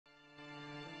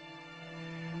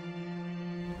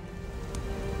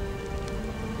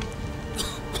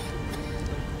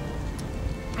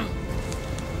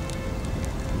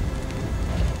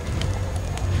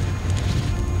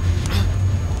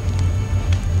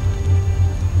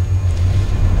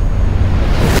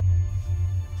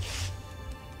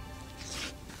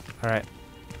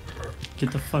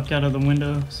Get the fuck out of the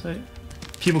window site.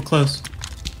 People close.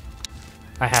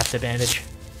 I have to bandage.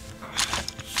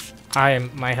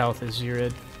 My health is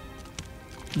zeroed.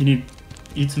 You need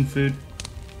eat some food.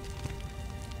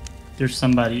 There's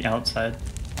somebody outside.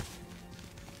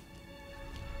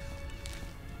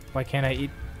 Why can't I eat?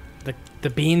 The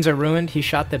beans are ruined. He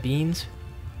shot the beans.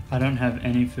 I don't have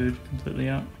any food completely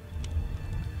out.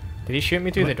 Did he shoot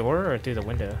me through the door or through the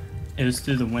window? It was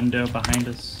through the window behind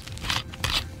us.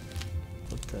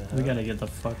 What the hell? We gotta get the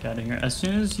fuck out of here. As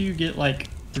soon as you get like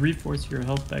 3/4 of your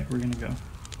health back, we're gonna go.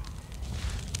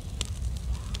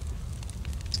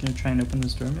 It's gonna try and open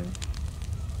this door maybe?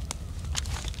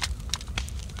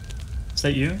 Is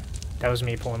that you? That was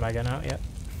me pulling my gun out, yep.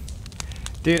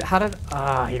 Dude, how did...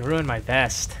 he ruined my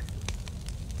vest.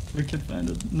 We could find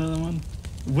another one.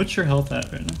 What's your health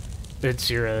at right now? It's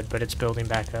zeroed, but it's building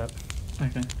back up.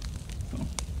 Okay. Cool.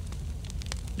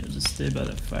 Yeah, just stay by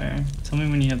the fire. Tell me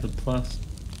when you have the plus.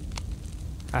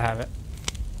 I have it.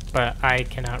 But I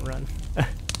cannot run.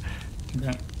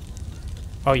 Okay.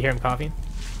 Oh, you hear him coughing?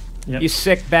 Yep. You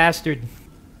sick bastard.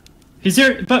 He's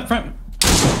here, but front.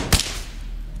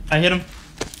 I hit him.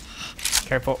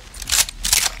 Careful.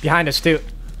 Behind us, too.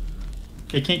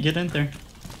 They can't get in there.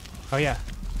 Oh, yeah.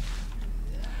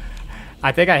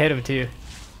 I think I hit him, too.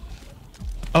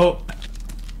 Oh.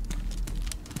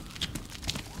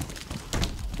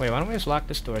 Wait, why don't we just lock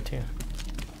this door, too?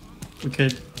 We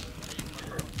could.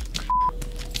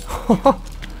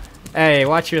 Hey,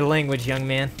 watch your language, young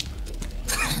man.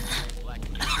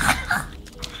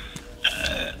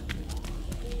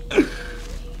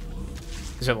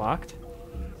 Is it locked?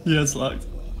 Yeah, it's locked.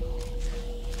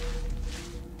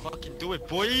 Fucking do it,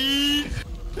 boy!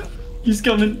 He's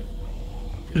coming.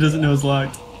 He doesn't know it's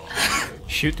locked.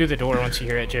 Shoot through the door once you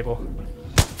hear it jiggle.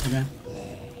 Okay.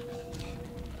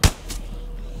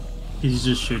 He's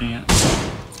just shooting it.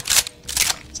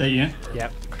 Is that you?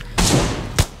 Yep.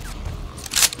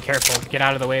 Careful, get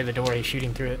out of the way of the door, he's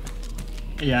shooting through it.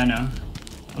 Yeah, I know.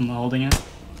 I'm holding it.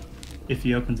 If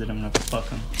he opens it, I'm gonna fuck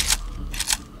him.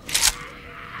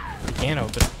 You can't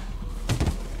open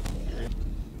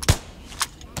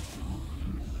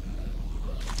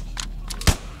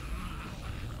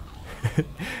it.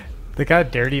 Look how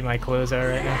dirty my clothes are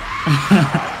right now.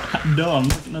 No, I'm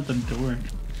looking at the door.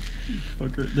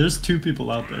 Fucker. There's two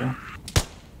people out there.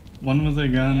 One with a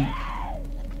gun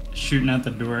shooting at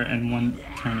the door and one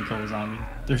trying to kill a zombie.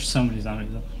 There's so many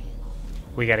zombies though.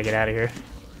 We gotta get out of here.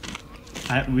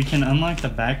 We can unlock the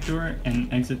back door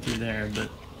and exit through there, but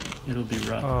it'll be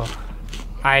rough. Oh,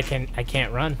 I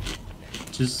can't run.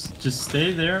 Just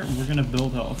stay there. We're gonna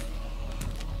build health.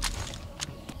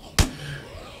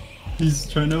 He's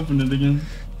trying to open it again.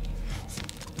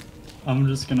 I'm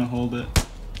just gonna hold it.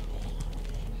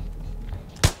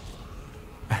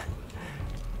 I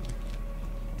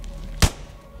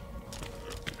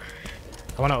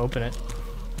want to open it.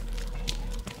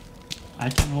 I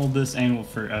can hold this angle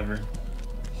forever.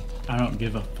 I don't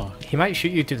give a fuck. He might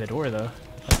shoot you through the door though.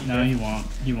 No, he won't.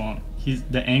 He won't. He's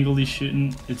the angle he's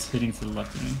shooting. It's hitting to the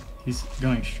left of me. He's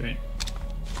going straight.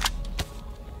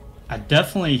 I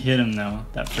definitely hit him though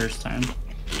that first time,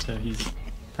 so he's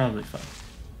probably fucked.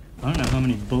 I don't know how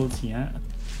many bullets he had.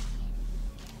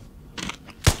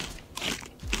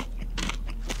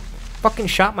 Fucking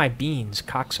shot my beans,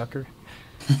 cocksucker.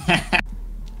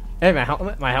 Hey,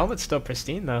 my helmet's still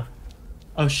pristine though.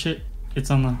 Oh shit!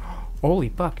 It's on the. Holy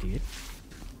fuck, dude.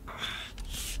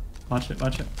 Watch it!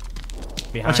 Watch it!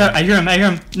 Behind Watch out! I hear him! I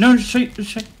hear him! No! Straight!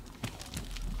 Straight!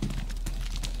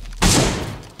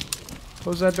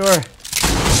 Close that door.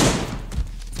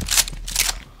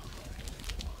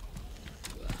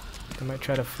 They might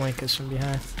try to flank us from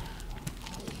behind.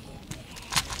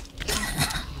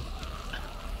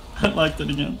 I locked it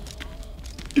again.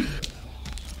 You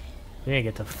gotta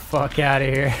get the fuck out of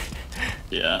here.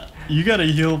 Yeah, you gotta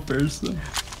heal first though.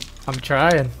 I'm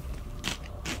trying.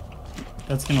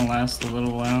 That's gonna last a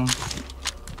little while.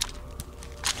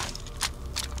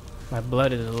 My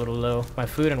blood is a little low. My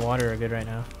food and water are good right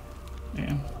now.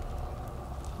 Yeah.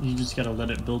 You just gotta let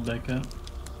it build back up.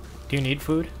 Do you need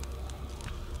food?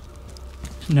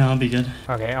 No, I'll be good.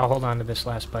 Okay, I'll hold on to this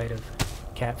last bite of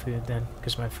cat food then,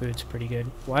 because my food's pretty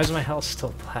good. Why is my health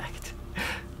still blacked?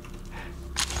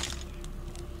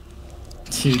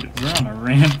 Dude, we're on a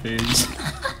rampage.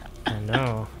 I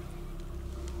know.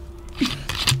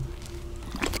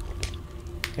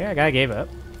 Yeah, guy gave up.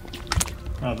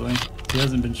 Probably. He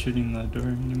hasn't been shooting the door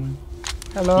anymore.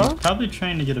 Hello? He's probably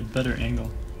trying to get a better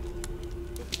angle.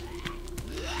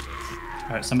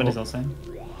 Alright, somebody's outside.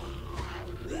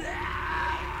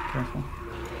 Careful.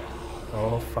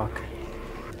 Oh, fuck.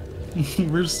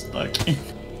 We're stuck.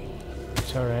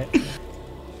 It's alright.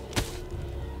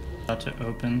 About to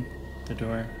open the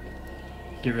door.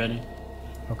 Get ready.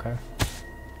 Okay.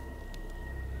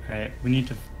 Alright,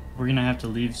 we're gonna have to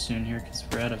leave soon here because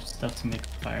we're out of stuff to make a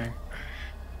fire.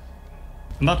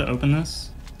 I'm about to open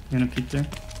this. You gonna peek there?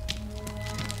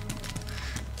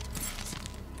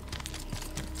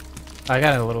 I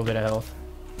got a little bit of health.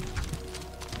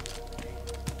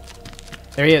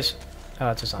 There he is. Oh,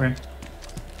 it's a zombie. Where?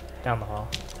 Down the hall.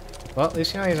 Well, at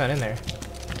least you know he's not in there.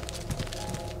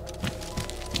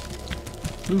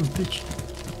 Ooh, bitch.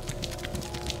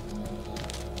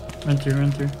 Run through,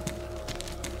 run through.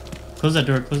 Close that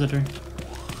door, close that door.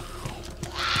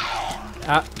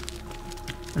 Ah.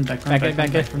 Run back, run back,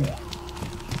 back run in. back.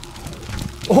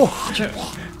 Oh!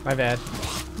 My bad.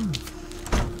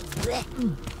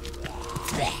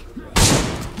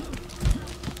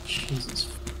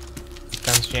 Jesus.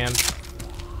 Guns jammed.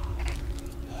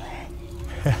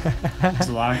 It's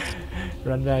locked.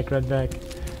 Run back, run back.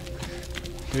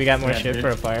 Do we got more shit for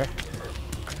a fire?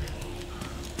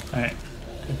 Alright.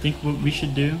 I think what we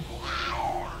should do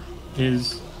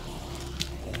is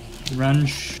run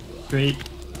straight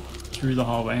through the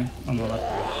hallway on the left.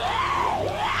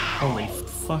 Holy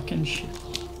fucking shit.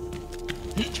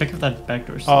 Check if that back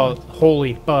door's still Oh, locked.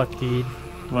 holy fuck, dude.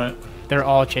 What? They're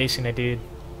all chasing a dude.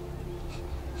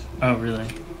 Oh, really?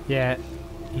 Yeah,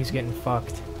 he's getting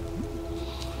fucked.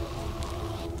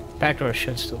 Back door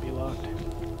should still be locked.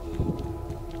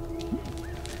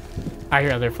 I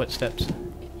hear other footsteps.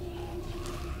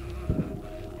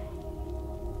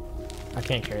 I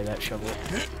can't carry that shovel.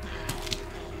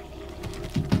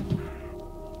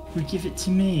 Well, give it to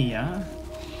me, huh?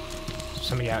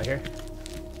 Somebody out here?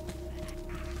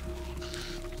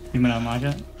 You wanna unlock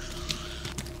it?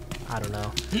 I don't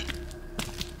know.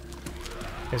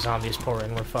 The zombies pour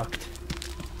in, we're fucked.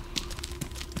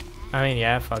 I mean,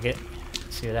 yeah, fuck it.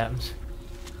 See what happens.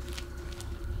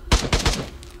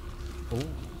 Ooh.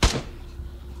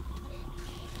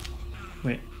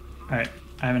 Wait. Alright,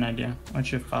 I have an idea. Why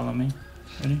don't you follow me?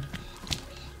 Ready?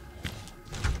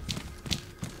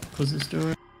 Close this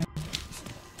door.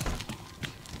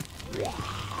 You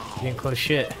didn't close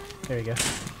shit. There you go.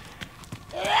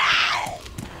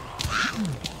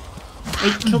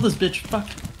 Hey, kill this bitch. Fuck.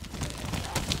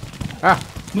 Ah!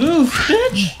 Move,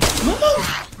 bitch!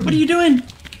 Move! What are you doing?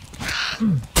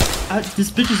 This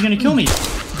bitch is gonna kill me.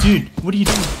 Dude, what are you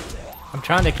doing? I'm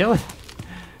trying to kill it.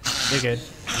 You're good.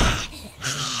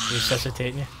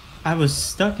 Resuscitating you. I was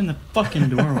stuck in the fucking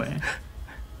doorway.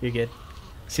 You're good.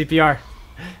 CPR.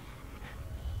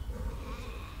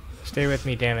 Stay with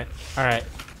me, damn it. Alright.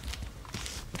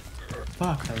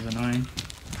 Fuck, that was annoying.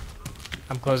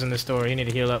 I'm closing this door. You need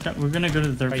to heal up. Yeah, we're gonna go to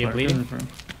the third Are floor. you bleeding? Go to the third.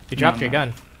 You dropped No, your I'm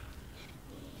gun.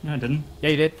 No, I didn't. Yeah,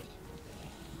 you did.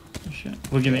 Oh, shit.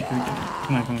 We'll give it. Come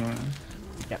on, come on.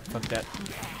 Yeah, fuck that.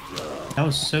 That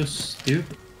was so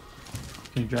stupid.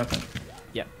 Can you drop it?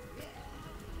 Yep.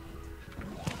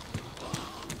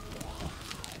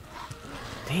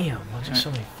 Damn, why there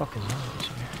so many fucking zombies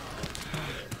here?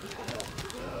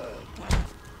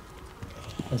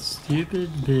 A stupid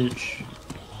bitch.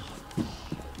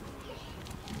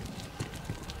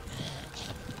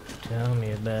 Tell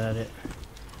me about it.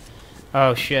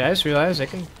 Oh shit, I just realized they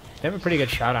have a pretty good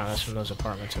shot on us from those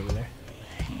apartments over there.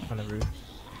 On the roof.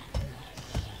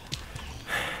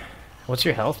 What's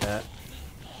your health at?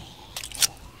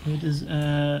 It is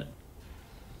at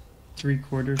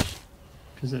 3/4.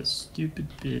 Cause that stupid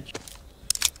bitch.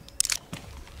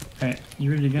 Alright,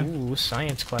 you ready to go? Ooh,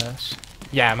 science class.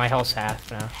 Yeah, my health's half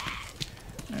now.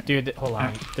 Right. Dude, hold on.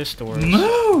 Alright. This door is...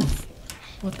 Move!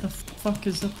 What the fuck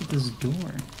is up with this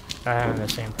door? I have the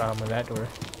same problem with that door.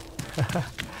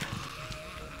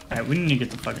 Alright, we need to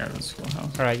get the fuck out of the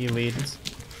schoolhouse. Alright, you lead. Let's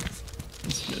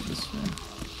go this way.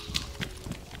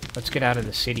 Let's get out of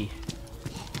the city.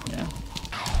 Yeah.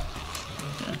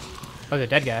 Yeah. Oh, the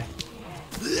dead guy.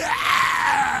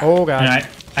 Oh god. And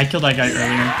I killed that guy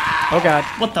earlier. Oh god.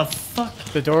 What the fuck?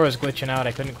 The door was glitching out.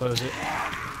 I couldn't close it.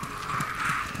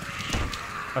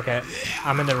 Okay.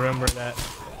 I'm in the room where that...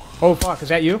 Oh fuck, is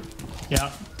that you?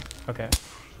 Yeah. Okay.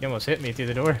 You almost hit me through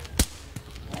the door.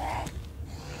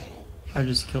 I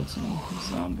just killed some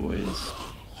zomboids.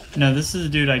 No, this is the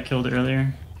dude I killed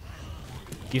earlier.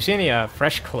 Do you see any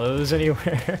fresh clothes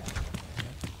anywhere?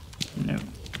 No.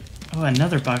 Oh,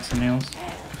 another box of nails.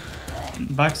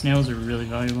 Box nails are really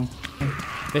valuable.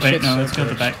 This Wait, shit's no, so let's go to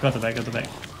the cursed. back. Go to the back. Go to the back.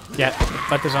 Yeah,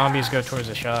 let the zombies go towards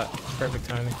the shot. Perfect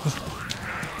timing.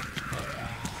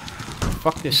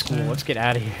 Fuck this school. Let's get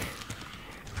out of here.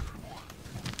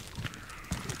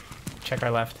 Check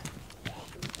our left.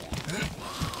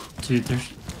 Dude, there's...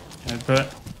 Yeah,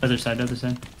 but other side, other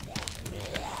side.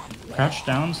 Crouch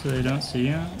down so they don't see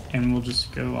you, and we'll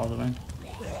just go all the way.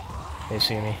 They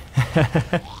see me.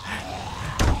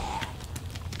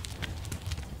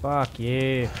 Fuck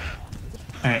you.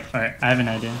 Alright, I have an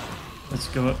idea. Let's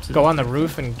go up to... Go on the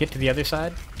roof and get to the other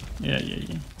side? Yeah.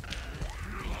 Yeah,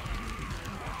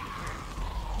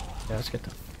 let's get the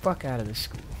fuck out of this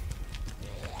school.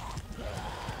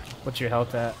 What's your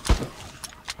health at?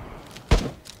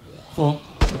 Full.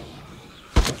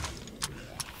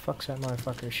 Fuck's that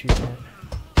motherfucker shooting at?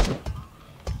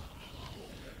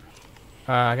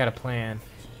 I got a plan.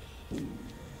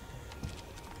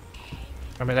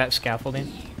 Remember that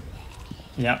scaffolding?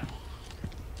 Yeah.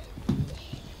 I'm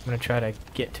gonna try to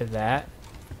get to that,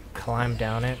 climb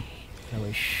down it, and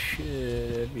we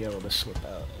should be able to slip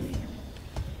out.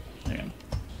 There you go.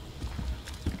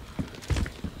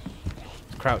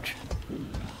 Crouch.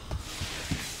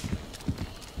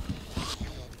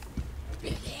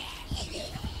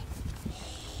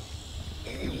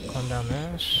 Climb down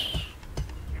this.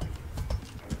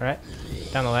 Alright,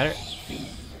 down the ladder.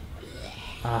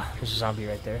 Ah, there's a zombie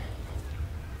right there.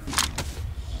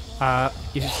 How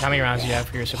many rounds do you have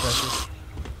for your suppressor?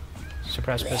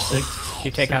 Suppress pistol.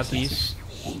 You take out these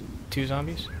 2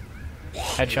 zombies.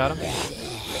 Headshot them.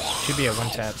 Should be a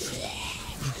 1-tap.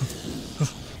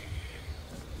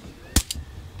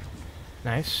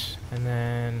 Nice. And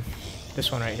then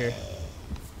this one right here.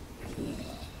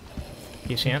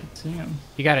 You see him? See him.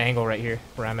 You got an angle right here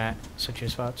where I'm at. Switch your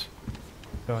spots.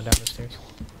 Going down the stairs.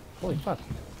 Holy fuck.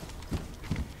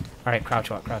 Alright,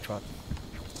 crouch walk, crouch walk.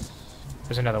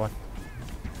 There's another one.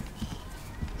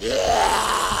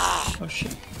 Oh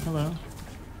shit. Hello.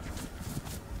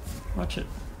 Watch it.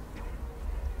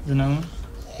 There's another one?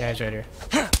 Yeah, he's right here.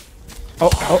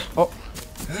 Oh.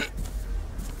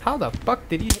 How the fuck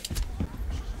did he...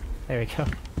 There we go.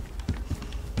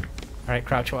 Alright,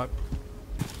 crouch walk.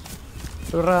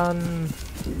 Run.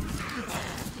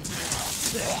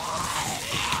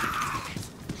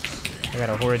 I got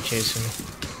a horde chasing me.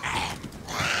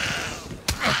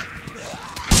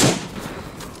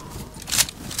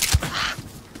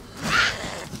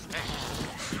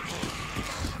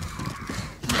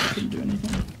 Couldn't do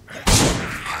anything.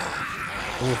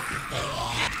 Ooh.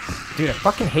 Dude, I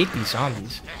fucking hate these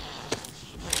zombies.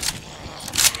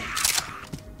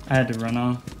 I had to run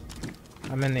off.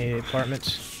 I'm in the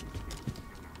apartments.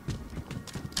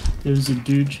 There was a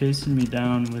dude chasing me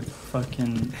down with a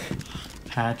fucking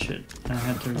hatchet. I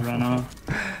had to run off.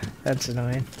 That's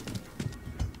annoying.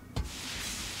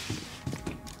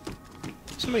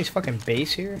 Somebody's fucking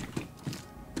base here?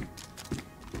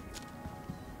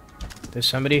 There's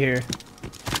somebody here.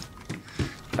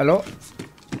 Hello?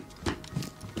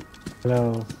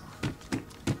 Hello.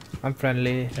 I'm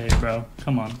friendly. Hey bro,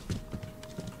 come on.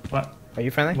 What? Are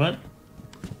you friendly? What?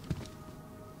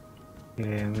 Yeah,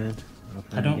 man.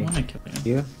 I don't want to kill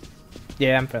you. You?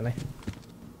 Yeah, I'm friendly.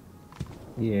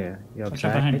 Yeah. You Watch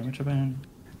out outside? behind you, watch out behind you.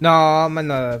 No, I'm on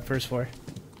the first floor.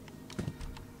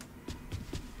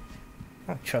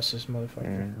 I don't trust this motherfucker.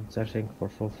 Yeah, I'm searching for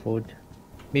food.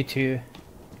 Me too.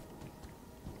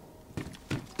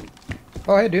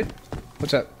 Oh, hey, dude.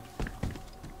 What's up?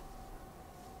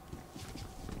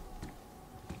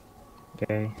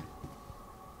 Okay.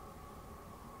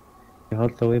 You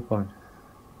hold the weapon.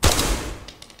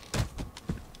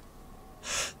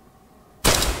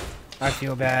 I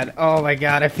feel bad. Oh my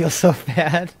god, I feel so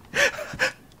bad.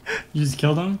 You just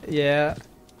killed him? Yeah.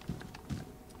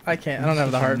 I can't. I don't have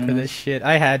the heart for this shit.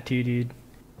 I had to, dude.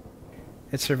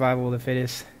 It's survival of the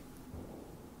fittest.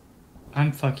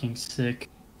 I'm fucking sick.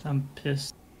 I'm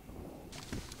pissed.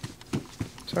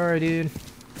 Sorry, dude.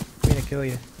 I'm gonna kill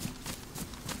you.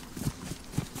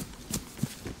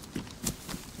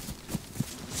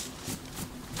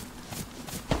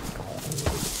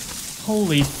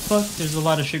 Holy fuck, there's a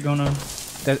lot of shit going on.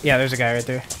 Yeah, there's a guy right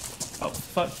there. Oh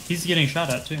fuck, he's getting shot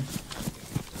at too.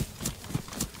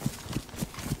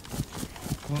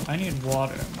 Well, I need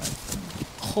water.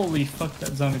 Holy fuck,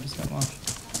 that zombie just got launched.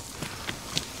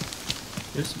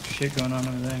 There's some shit going on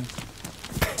over there.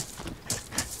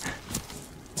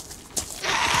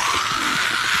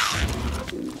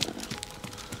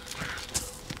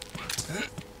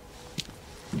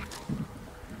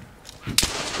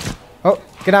 Oh,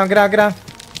 get down, get down, get down.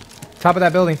 Top of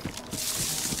that building. Oh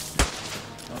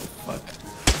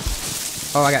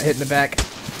fuck. Oh, I got hit in the back.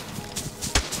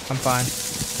 I'm fine.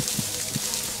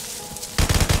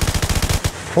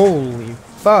 Holy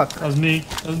fuck. That was me.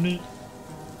 That was me.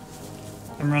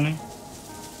 I'm running.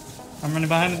 I'm running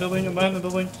behind the building. I'm behind the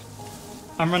building.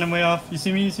 I'm running way off. You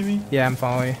see me? You see me? Yeah, I'm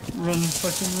following you. Run,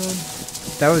 fucking run.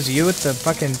 That was you with the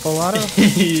fucking full auto?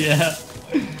 Yeah.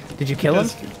 Did you kill him?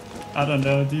 I don't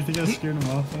know. Do you think I scared him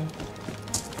off though?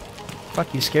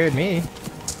 Fuck, you scared me.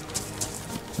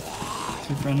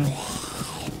 Keep running.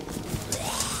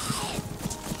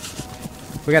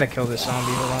 We gotta kill this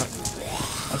zombie, hold on.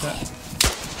 Okay.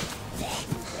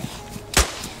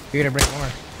 You're gonna bring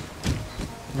more.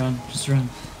 Run. Just run.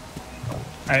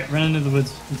 Alright, run into the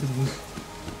woods. Into the woods.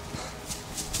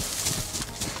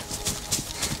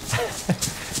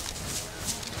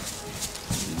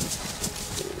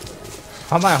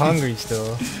 How am I hungry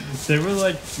still? There were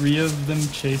like 3 of them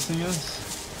chasing us.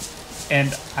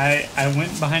 And I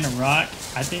went behind a rock.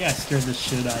 I think I scared the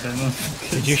shit out of him.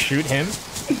 Did you shoot him?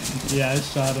 Yeah, I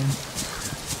shot him.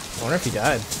 I wonder if he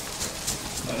died.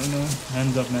 I don't know.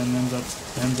 Hands up, man. Hands up.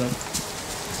 Hands up.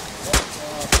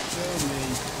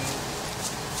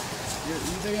 You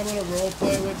think I'm gonna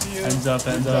roleplay with you? Hands up.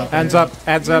 Hands up. Hands up,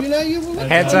 hands up. You know, you look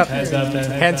Hands up. Hands up.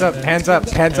 Hands up, hands up,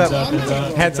 hands up, Hands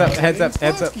up. hands up, hands up,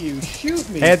 hands up. Fuck you, shoot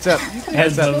me. Hands up, You think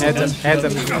hands I'm up, hands up, hands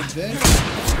up. you bitch?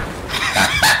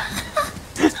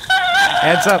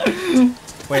 Hands up.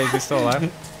 Wait, is he still alive?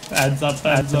 Hands up.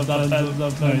 Hands up. Hands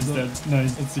up. No, he's dead. No,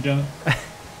 it's the gun.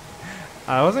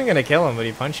 I wasn't gonna kill him, but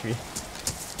he punched me.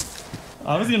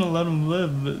 I was gonna let him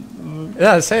live, but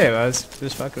Yeah, say it. I was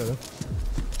just fucking with him.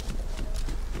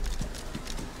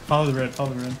 follow the red.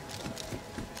 Follow the red.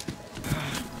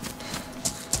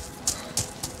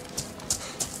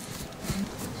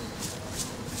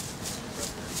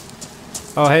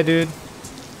 Oh, hey, dude.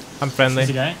 I'm friendly. Is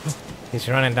the guy? He's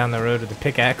running down the road with a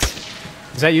pickaxe.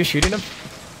 Is that you shooting him?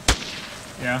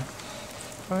 Yeah.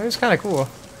 Oh, it was kind of cool.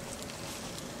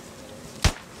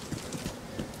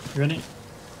 You ready?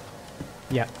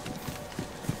 Yeah.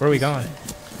 Where are we going?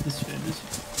 This way. This way.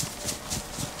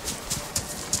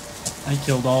 I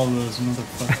killed all of those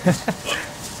motherfuckers.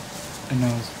 And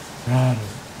I was proud of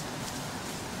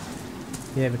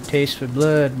it. You have a taste for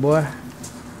blood, boy.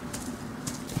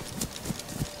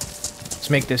 Let's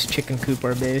make this chicken coop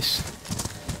our base.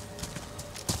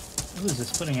 What is this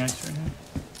splitting axe right here?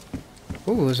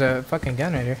 Ooh, there's a fucking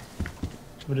gun right here.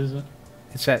 What is it?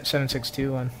 It's that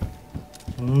 7.62 one.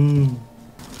 Ooh.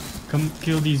 Come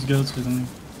kill these goats with me.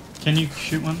 Can you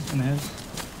shoot one in the head?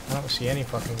 I don't see any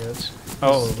fucking goats.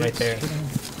 Oh, right there.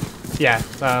 Yeah,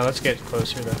 let's get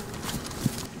closer though.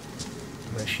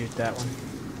 I'm gonna shoot that one.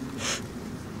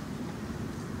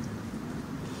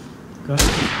 Go ahead.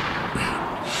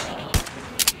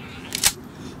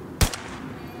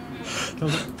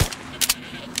 Killed it.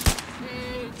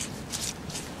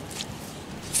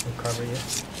 I'll cover you.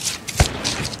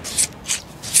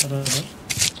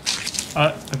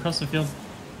 Across the field.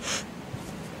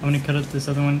 I'm gonna cut up this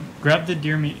other one. Grab the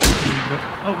deer meat.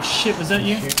 Oh shit, was that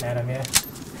you? Shooting at him, yeah.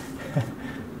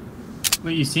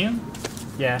 Wait, you see him?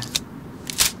 Yeah,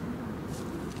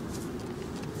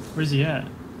 Where's he at?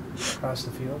 across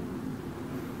the field.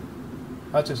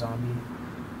 Oh, it's a zombie.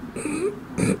 No,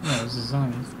 it's a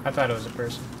zombie. I thought it was a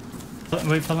person.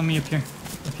 Wait, follow me up here.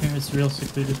 Up here, it's real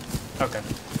secluded. Okay.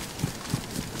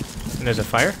 And there's a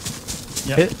fire?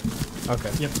 Yep. Hit?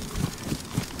 Okay. Yep.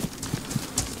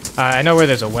 I know where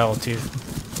there's a well, too.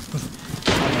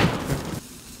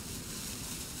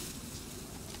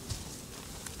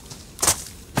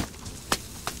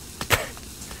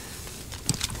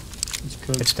 It's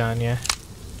cooked. It's done, yeah.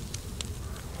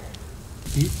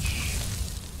 Beach.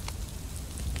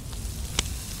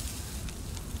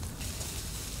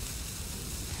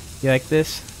 You like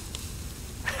this?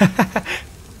 Oh,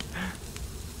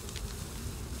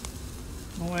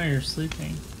 why you're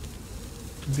sleeping?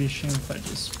 It'd be a shame if I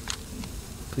just...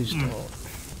 Please don't.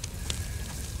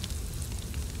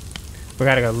 We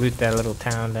gotta go loot that little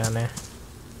town down there.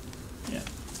 Yeah.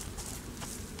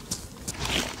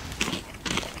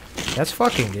 That's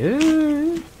fucking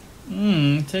good.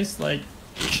 It tastes like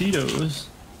Cheetos.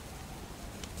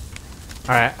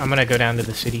 Alright, I'm gonna go down to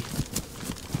the city.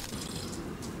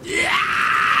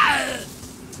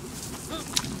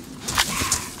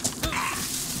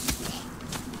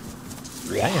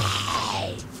 Damn.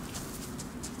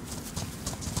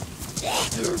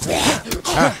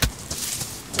 Ah.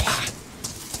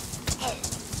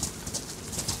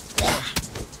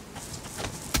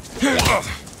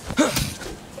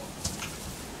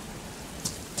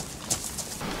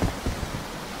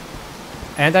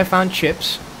 And I found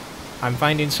chips. I'm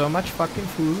finding so much fucking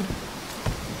food.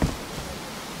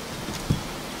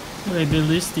 A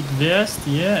ballistic vest,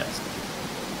 yes.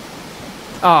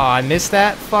 Oh, I missed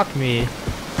that? Fuck me.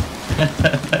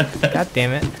 God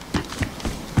damn it.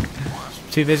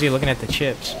 Too busy looking at the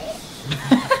chips.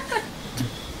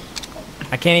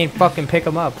 I can't even fucking pick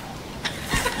them up.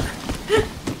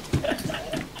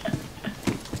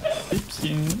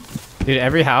 Dude,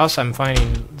 every house I'm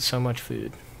finding so much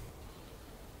food.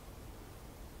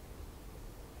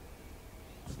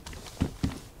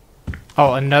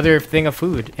 Oh, another thing of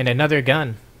food and another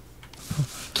gun.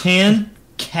 Canned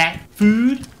cat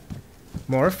food?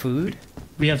 More food?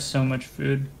 We have so much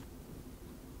food.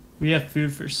 We have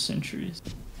food for centuries.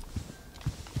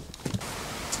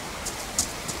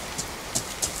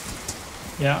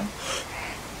 Yeah?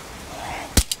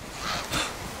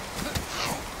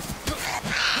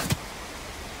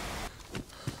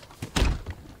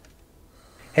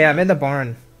 Hey, I'm in the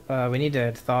barn. We need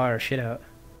to thaw our shit out.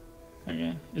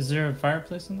 Okay. Is there a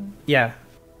fireplace in there? Yeah.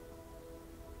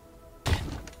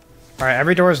 Alright,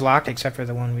 every door is locked except for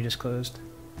the one we just closed.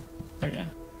 Okay.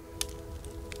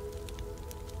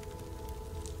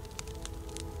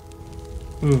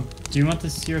 Ooh, do you want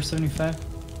this CR-75?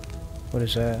 What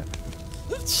is that?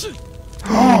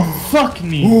 Oh, fuck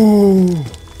me! Ooh!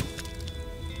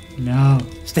 No.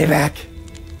 Stay back!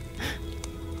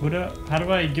 How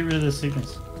do I get rid of the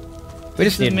sickness? We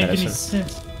just need Doesn't make any medicine.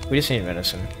 sense. We just need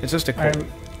medicine. It's just a cold.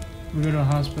 Alright, we go to a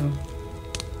hospital.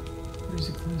 Where's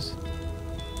it close?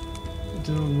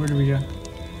 Where do we go?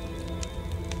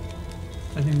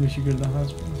 I think we should go to the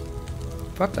hospital.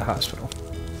 Fuck the hospital.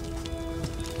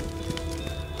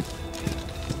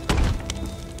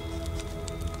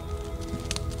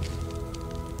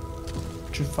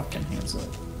 Put your fucking hands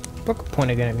up. Fuck a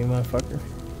point again at me, motherfucker.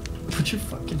 Put your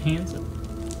fucking hands up.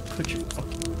 Put your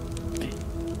fucking...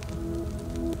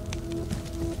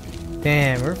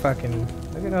 Damn, we're fucking...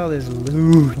 Look at all this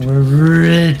loot. We're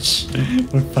rich.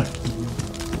 We're fucking...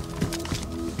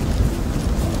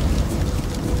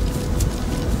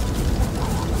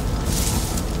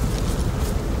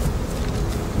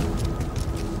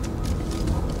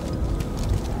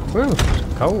 Woo,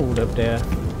 it's cold up there.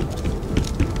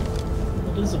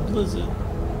 What is a blizzard?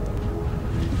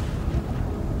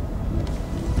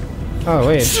 Oh,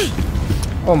 wait.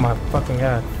 Oh my fucking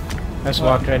god. I just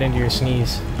walked right into your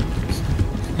sneeze.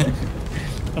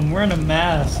 I'm wearing a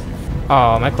mask.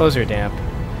 Oh, my clothes are damp.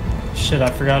 Shit, I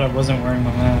forgot I wasn't wearing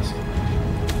my mask.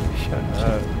 Shut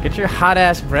up. Get your hot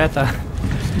ass breath out.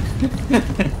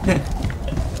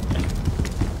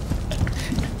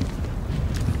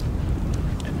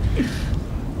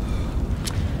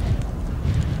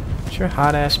 Get your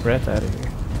hot ass breath out of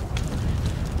here.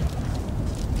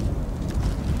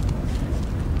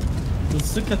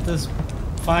 Let's look at this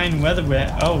fine weather.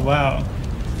 Oh wow,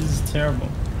 this is terrible.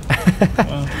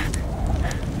 Wow.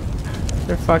 Get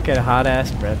your fucking hot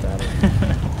ass breath out of here.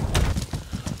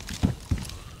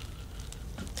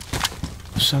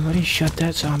 Somebody shut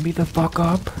that zombie the fuck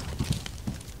up.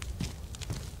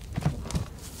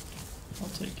 I'll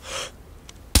take it.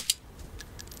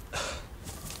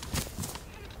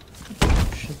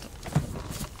 Shit.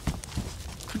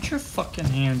 Put your fucking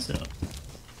hands up.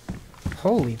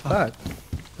 Holy fuck.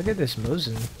 Look at this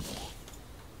Mosin.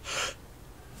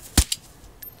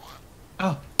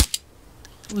 Oh.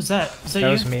 What was that? Is that That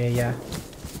you? was me, yeah.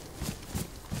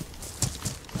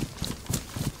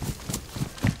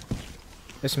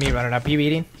 This is me running up. You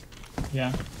eating?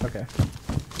 Yeah. Okay.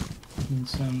 And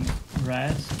some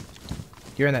rice.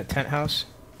 You're in that tent house?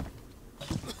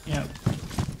 Yeah.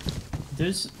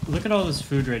 Look at all this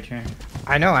food right here.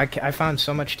 I know, I found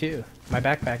so much too. My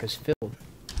backpack is filled.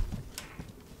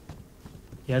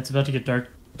 Yeah, it's about to get dark.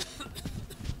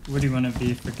 Where do you want to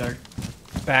be for dark?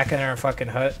 Back in our fucking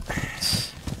hut.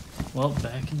 Well,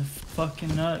 back in the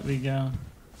fucking nut we go.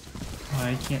 Oh,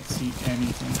 I can't see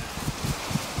anything.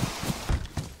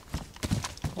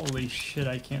 Holy shit,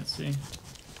 I can't see.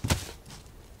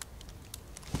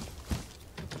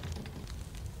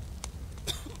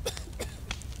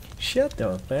 Shut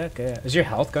the fuck up. Is your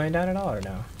health going down at all or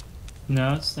no?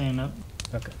 No, it's staying up.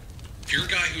 Okay. If you're a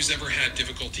guy who's ever had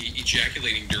difficulty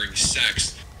ejaculating during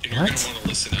sex, then you're going to want to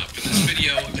listen up. In this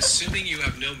video, assuming you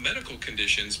have no medical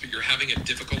conditions, but you're having a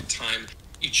difficult time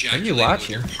ejaculating with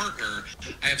your partner,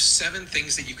 I have 7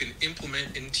 things that you can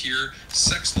implement into your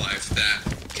sex life that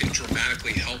can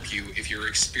dramatically help you if you're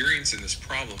experiencing this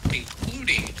problem,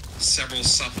 including several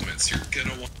supplements. You're going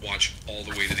to want to watch all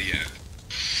the way to the end.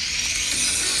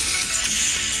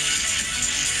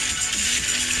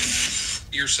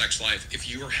 Your sex life if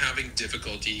you are having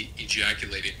difficulty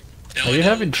ejaculating. Now, Are you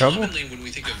having trouble? Commonly, when we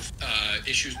think of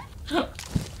issues, Are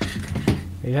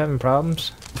you having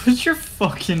problems? Put your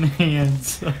fucking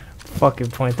hands up.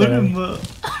 Fucking point Put that them out.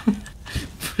 up.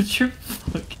 Put your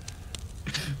fucking...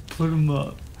 Put them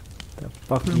up. The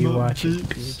fuck Put 'em you up, watching,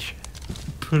 bitch. bitch?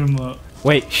 Put them up.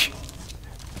 Wait, shh.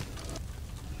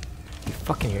 You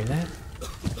fucking hear that?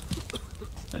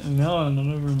 No,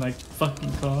 not over my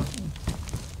fucking coffee.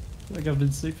 Like I've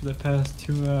been sick for the past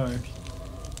 2 hours.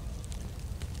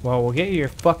 Well, we'll get you your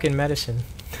fucking medicine.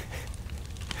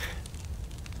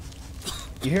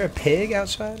 You hear a pig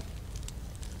outside?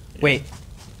 Yeah. Wait.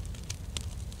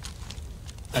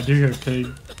 I do hear a pig.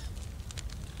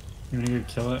 You wanna go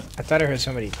kill it? I thought I heard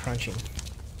somebody crunching. Do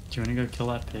you wanna go kill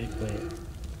that pig? Wait.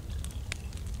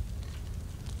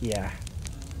 Yeah.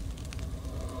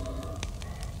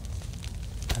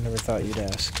 I never thought you'd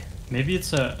ask. Maybe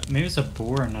it's a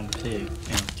boar and not a pig,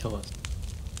 and it'll kill us.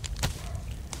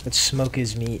 Let's smoke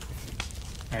his meat.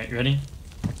 All right, ready?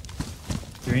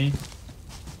 3,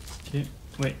 2.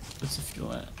 Wait, what's the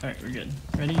fuel at? All right, we're good.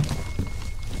 Ready?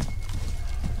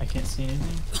 I can't see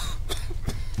anything.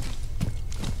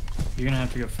 You're gonna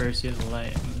have to go first. You have the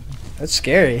light. That's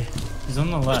scary. He's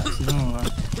on the left. He's on the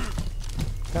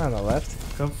left. Guy on the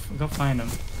left. Go find him,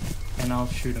 and I'll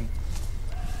shoot him.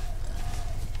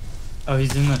 Oh,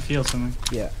 he's in the field somewhere.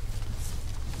 Yeah.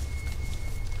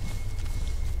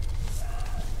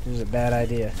 This is a bad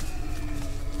idea.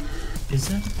 Is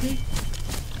that a pig?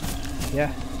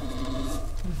 Yeah.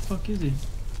 Where the fuck is he?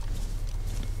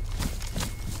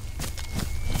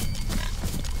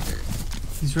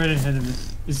 He's right ahead of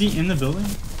us. Is he in the building?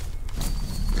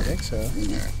 I think so.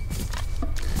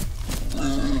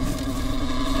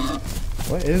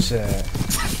 What is that?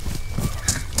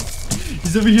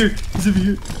 He's over here. He's over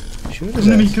here. Shoot Come his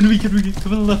to me. ass. Come to me. Come to me.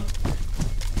 Come on the left.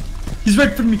 He's right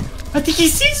in front of me. I think he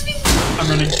sees me. I'm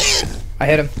running. I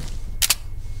hit him.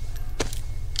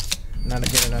 Not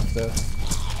good enough though.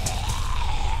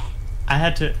 I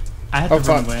had to Oh, run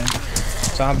fuck. away.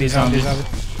 Zombie.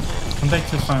 Come back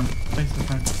to the farm. Back to the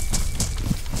farm.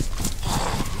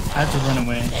 I had to run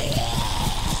away.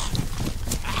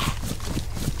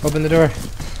 Open the door.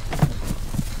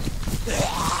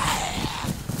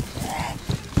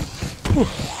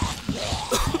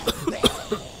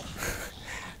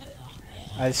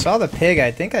 I saw the pig.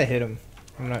 I think I hit him.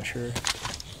 I'm not sure.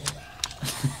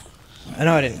 I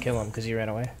know I didn't kill him because he ran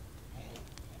away.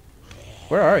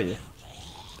 Where are you?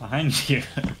 Behind you.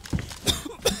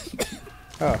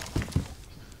 Oh.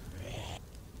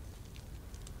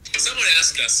 Someone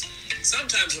asked us,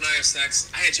 sometimes when I have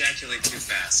sex, I ejaculate too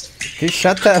fast. He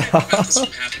shut that Prevent this off.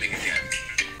 from happening again.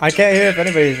 I can't hear if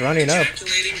anybody's running up.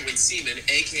 Ejaculating when semen,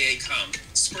 aka cum,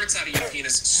 spurts out of your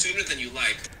penis sooner than you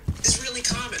like is really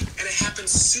common, and it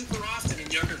happens super often in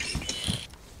younger people.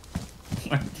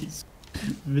 Why are these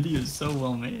videos so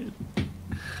well made?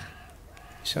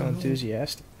 So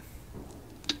enthusiastic.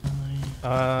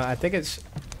 I think it's...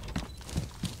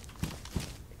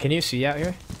 Can you see out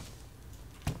here?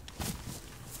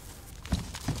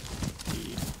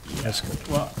 Yeah. That's good.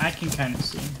 Well, I can kind of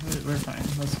see. We're fine.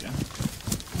 Let's go.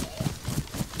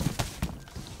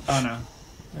 Oh no.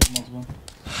 There's multiple.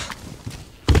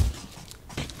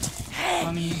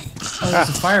 I mean... Oh, there's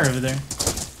a fire over there.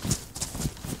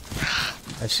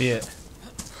 I see it.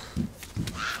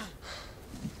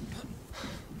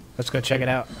 Let's go check it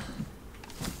out.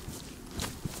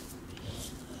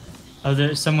 Oh,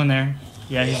 there's someone there.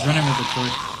 Yeah, he's running with the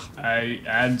torch.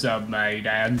 Hands up, mate.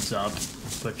 Hands up.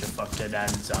 Put your fucking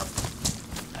hands up.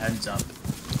 Hands up.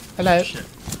 Hello. Shit.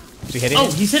 Is he hitting Oh,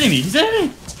 you? he's hitting me. He's hitting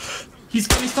me. He's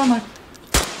on my...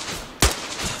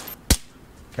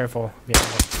 Careful. Yeah.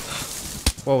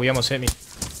 Whoa, he almost hit me.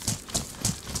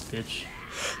 Bitch.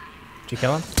 Did you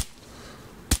kill him?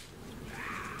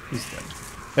 He's dead.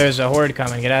 There's a horde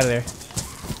coming. Get out of there.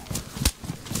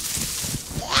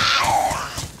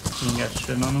 You got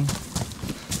shit on him.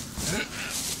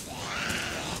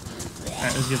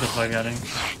 Alright, let's get the fuck out of here.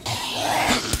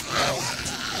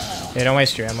 Yeah, don't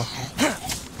waste your ammo.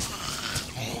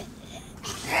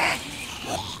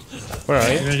 Where are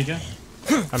You you? ready to go?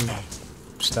 I'm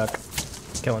stuck.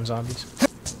 Killing zombies.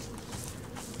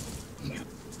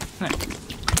 Nice.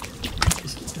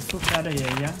 Just get the fuck out of here,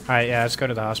 yeah? Alright, yeah, let's go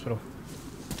to the hospital.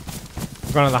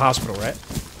 We're going to the hospital, right?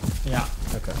 Yeah.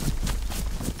 Okay.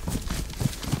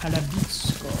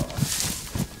 Halabitsko.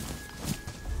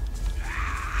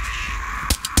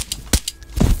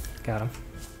 Got him.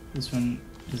 This one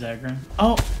is aggro.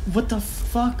 Oh, what the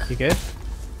fuck? You good?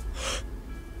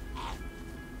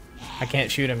 I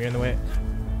can't shoot him, you're in the way.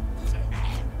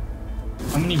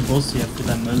 How many bullets do you have for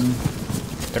that Muslim?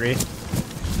 3.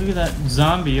 Look at that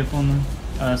zombie up on the...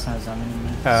 Oh, that's not a zombie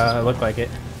anymore. Looked like it.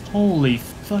 Holy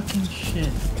fucking shit.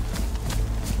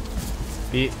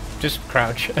 Just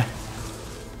crouch.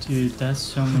 Dude, that's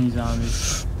so many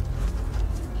zombies.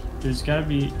 There's gotta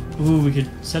be... Ooh, we could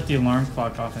set the alarm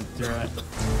clock off and throw it.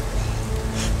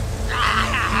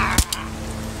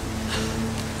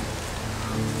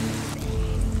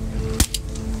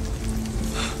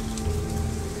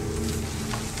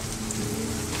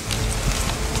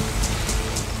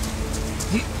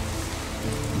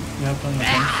 You up on the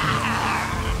bench?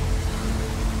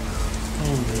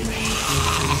 Holy shit.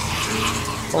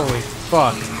 Holy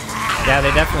fuck. Yeah,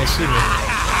 they definitely see me.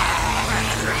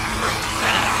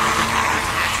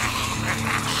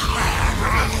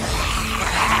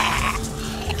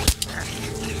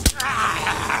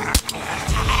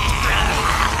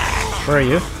 Where are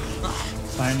you?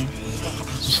 Finding.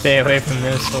 Stay away from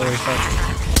this, holy fuck.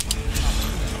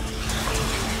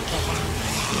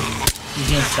 You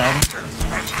can't stab him?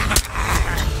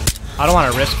 I don't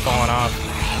want to risk falling off.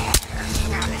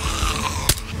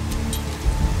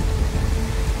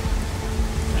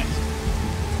 Nice.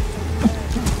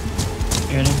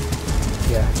 You ready?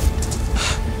 Yeah.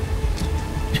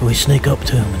 Shall we sneak up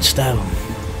to him and stab him?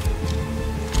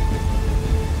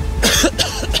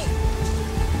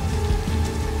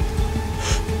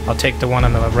 I'll take the one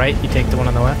on the right, you take the one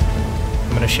on the left.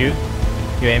 I'm gonna shoot.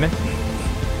 You aiming?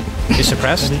 You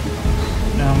suppressed? Ready?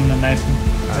 No, I'm gonna knife him.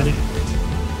 Ready?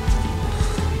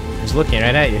 He's looking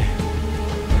right at you.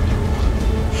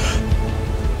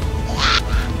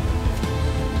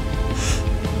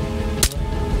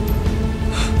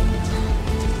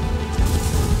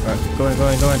 Alright, go in, go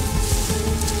in, go in.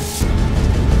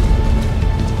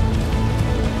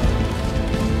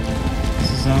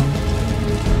 This is zone.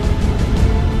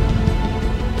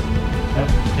 Yep,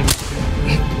 take it.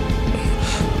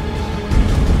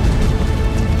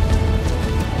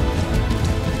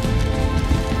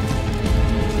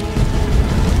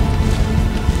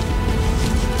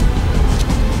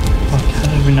 Fuck, how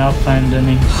did we not find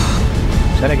any?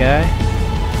 Is that a guy?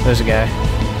 There's a guy.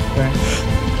 Where?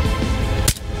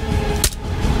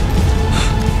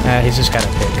 He's just got a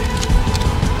pick.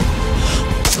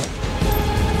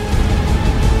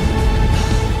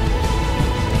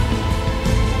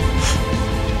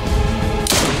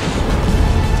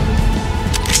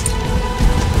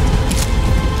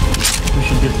 We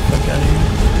should get the fuck out of here.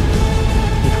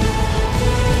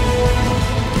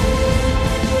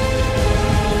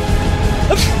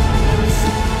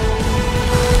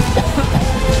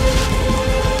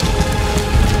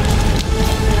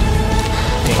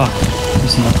 Fuck,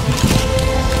 there's nothing.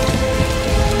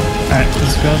 Alright,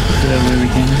 let's go to the way we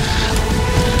can.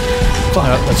 Fuck.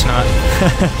 No, let's not.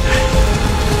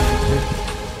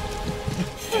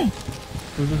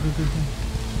 Go, go, go, go, go.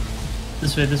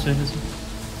 This way, this way, this way.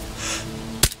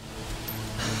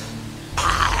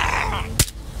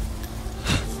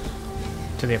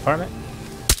 To the apartment.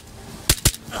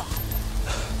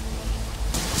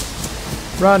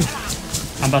 Run!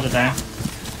 I'm about to die.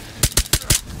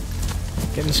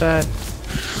 Get inside.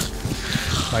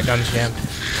 My gun's jammed.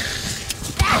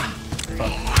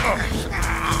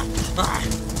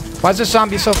 Why is this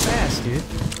zombie so fast, dude?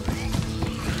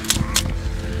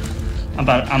 I'm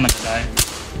gonna die.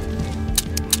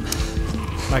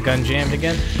 My gun jammed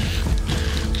again.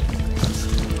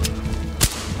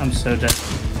 I'm so dead.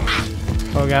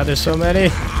 Oh god, there's so many.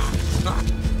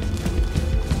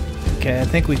 Okay, I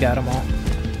think we got them all.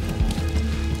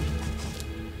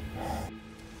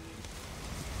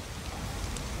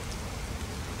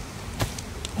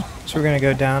 So we're gonna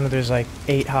go down, there's like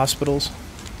 8 hospitals.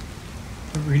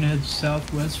 We're gonna head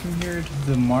southwest from here to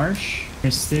the marsh. We're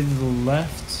gonna stay to the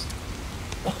left.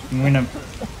 And we're gonna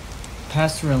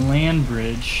pass through a land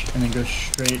bridge and then go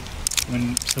straight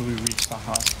until we reach the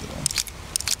hospital.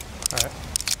 Alright.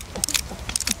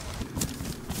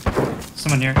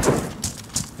 Someone here.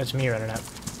 That's me running out.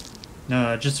 No,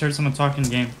 I just heard someone talking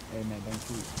game. Hey man, don't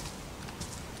shoot.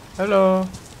 Hello. I'm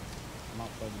not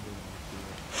fucking doing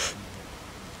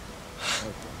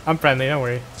it. I'm friendly, don't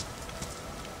worry.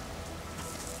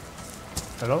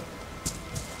 Hello?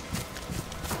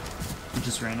 He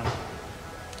just ran up.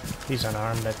 He's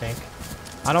unarmed, I think.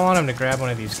 I don't want him to grab one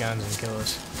of these guns and kill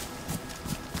us.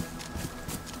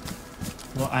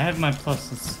 Well, I have my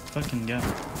plus. Let's fucking go.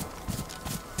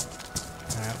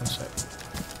 Alright, one sec.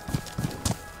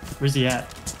 Where's he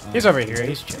at? He's over here,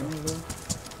 he's chill.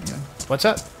 Yeah. What's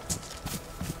up?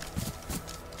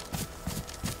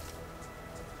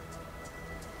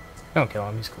 Don't kill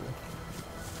him, he's cool.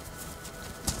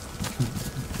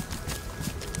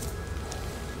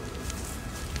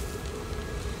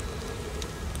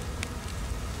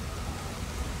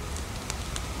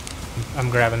 I'm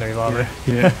grabbing the revolver.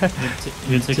 Yeah.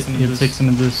 Here, take some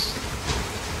of this.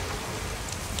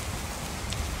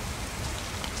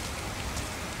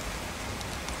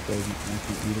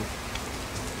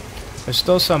 There's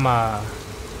still some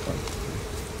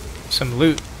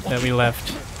loot that we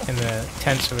left in the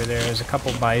tents over there. There's a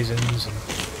couple bisons and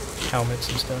helmets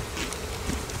and stuff.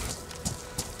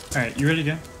 Alright, you ready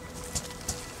to go?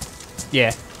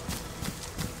 Yeah.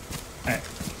 Alright.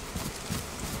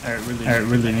 Alright,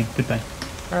 we're leaving. Goodbay.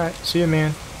 Alright, see you,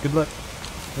 man. Good luck.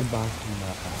 Goodbye. Good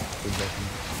luck.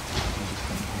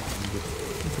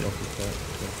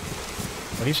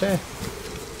 What do you say?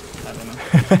 I don't know.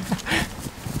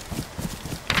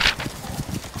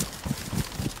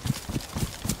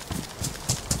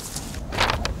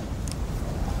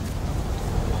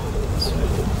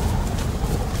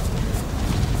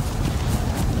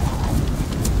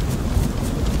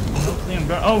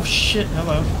 Oh shit,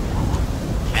 hello.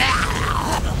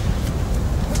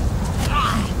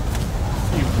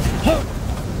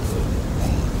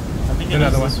 I think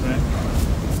Another it one. is this way.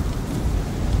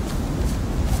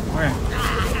 Where?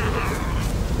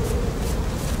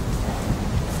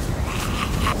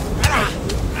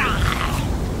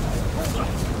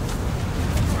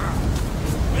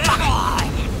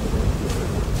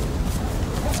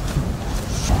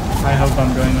 I hope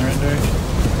I'm going the right direction.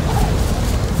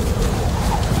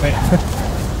 Wait.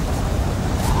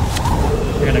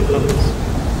 We're gonna compass.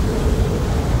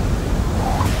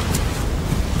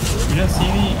 You don't see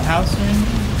any house or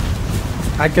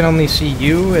anything? I can only see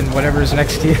you and whatever's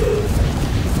next to you.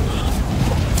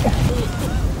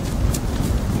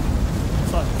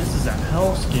 Fuck, this is a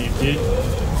hellscape, dude.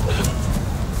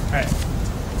 Alright.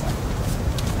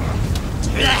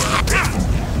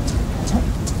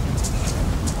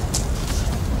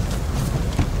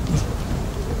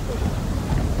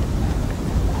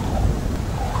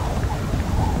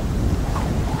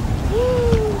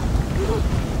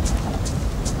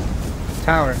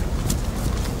 Tower.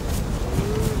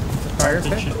 Fire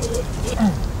pit?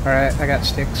 Alright, I got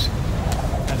sticks. I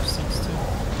have 6 too.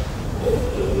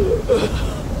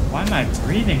 Why am I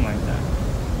breathing like that?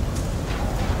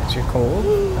 Is you cold?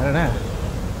 I don't know.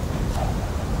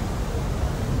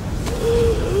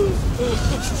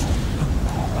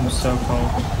 I'm so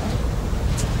cold.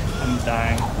 I'm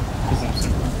dying because I'm so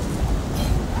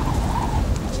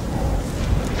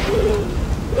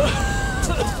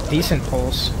cold. Decent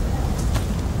pulse.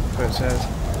 That's what it says.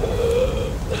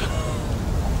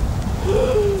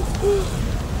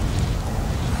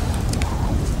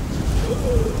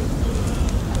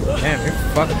 Damn, you're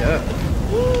fucked up. I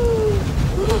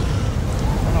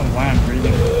don't know why I'm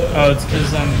breathing. Oh, it's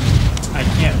because I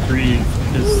can't breathe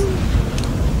because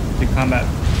the combat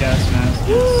gas mask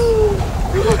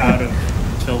is out of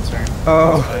filter.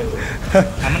 Oh.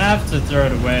 I'm gonna have to throw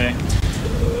it away.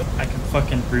 I can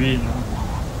fucking breathe now.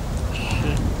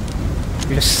 Shit.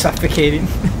 You're just suffocating.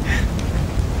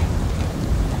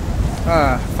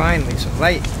 Ah, finally, some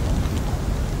light.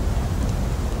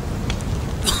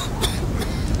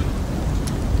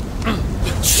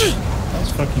 That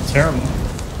was fucking terrible.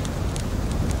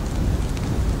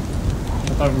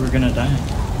 I thought we were gonna die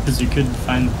because you couldn't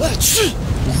find.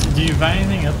 Did you find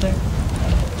anything up there?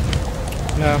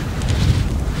 No.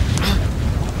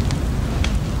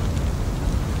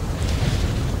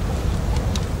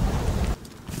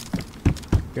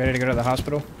 You ready to go to the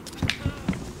hospital?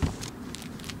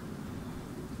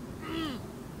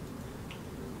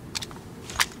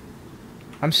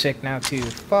 I'm sick now too.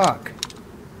 Fuck.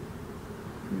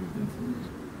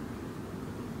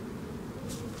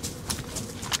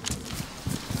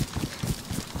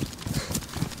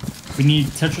 We need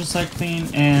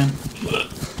tetracycline and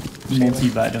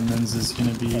multivitamins is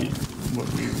gonna be what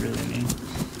we really need.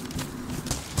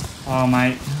 Oh,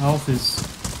 my health is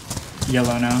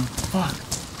yellow now. Fuck.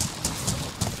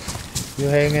 You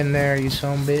hang in there, you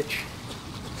son of a bitch.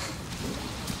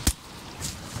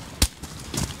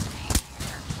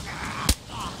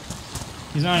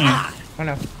 He's on you. Oh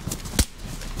no.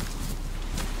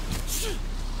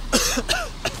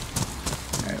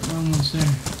 Alright, we're almost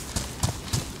there.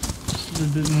 Just a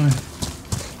bit more.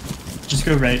 Just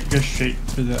go right, go straight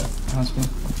for the hospital.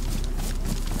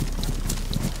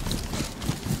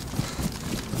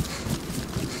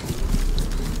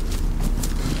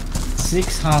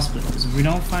 Six hospitals. If we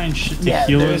don't find shit to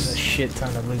heal there's us, a shit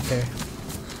ton of loot there.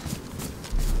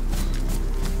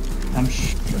 I'm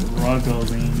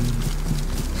struggling.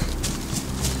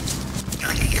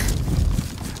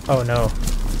 Oh no.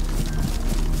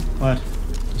 What?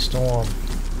 The storm.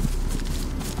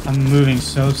 I'm moving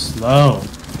so slow.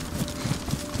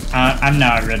 I'm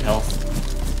now at red health.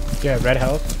 Yeah, red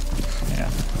health. Yeah.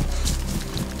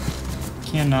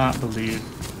 Cannot believe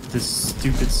this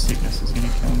stupid sickness is gonna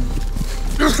kill me.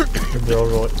 Your bill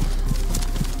rolled.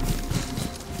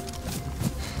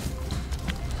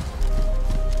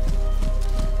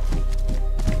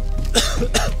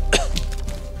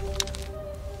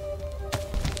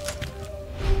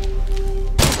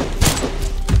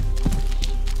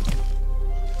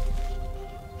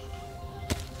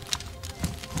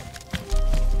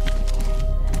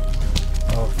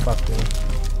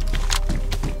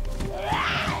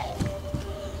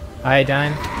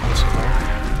 Iodine.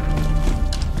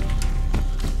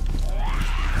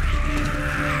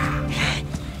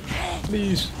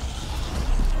 Please.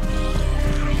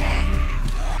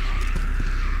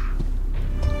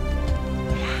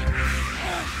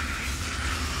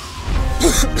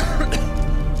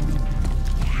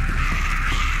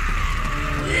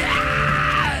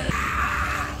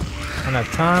 I don't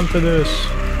have time for this.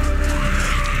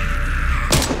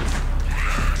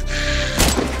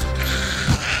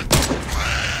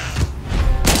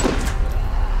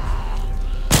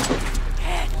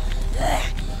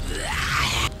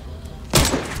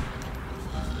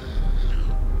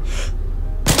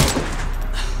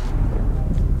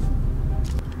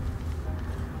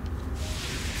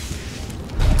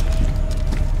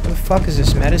 Where the fuck is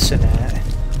this medicine at?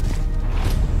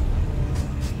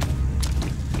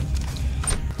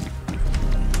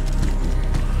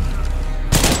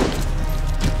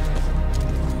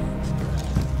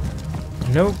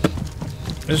 Nope.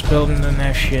 Just building in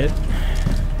that shit.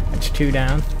 That's 2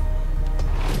 down.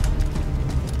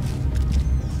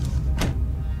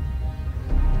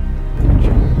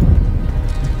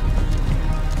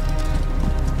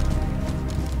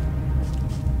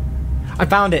 I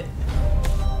found it.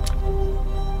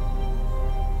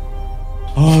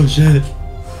 Oh shit.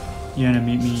 You gonna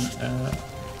meet me?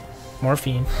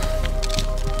 Morphine.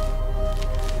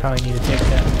 Probably need to take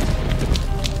that.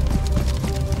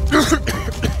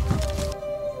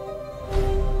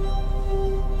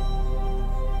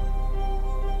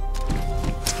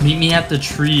 Meet me at the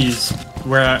trees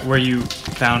where you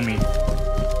found me.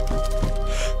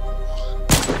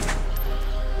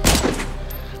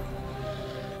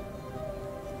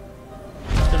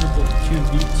 Thunderbolt 2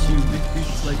 V2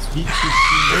 reflex V2.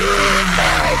 Oh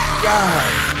my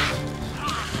god!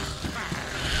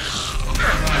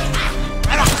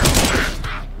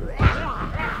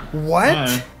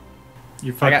 What?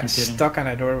 You're I fucking got kidding. stuck on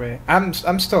a doorway. I'm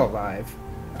still alive.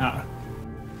 Ah.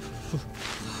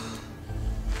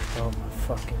 Oh my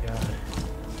fucking god.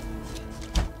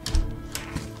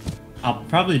 I'll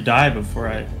probably die before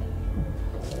I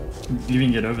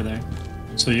even get over there.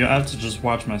 So you have to just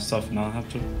watch my stuff and I'll have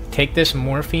to... Take this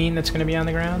morphine that's gonna be on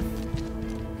the ground.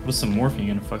 What's some morphine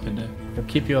gonna fucking do? It'll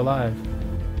keep you alive.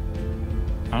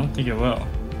 I don't think it will.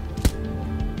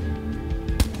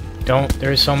 Don't.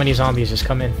 There's so many zombies. Just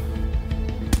come in.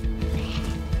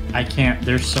 I can't.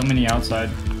 There's so many outside.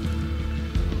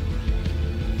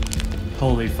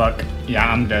 Holy fuck. Yeah,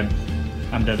 I'm dead.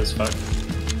 I'm dead as fuck.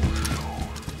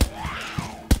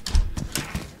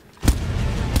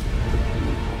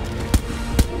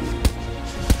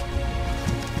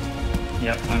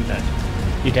 Yep, I'm dead.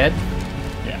 You dead?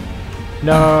 Yeah.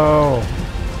 No.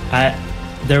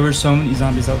 There were so many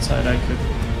zombies outside I could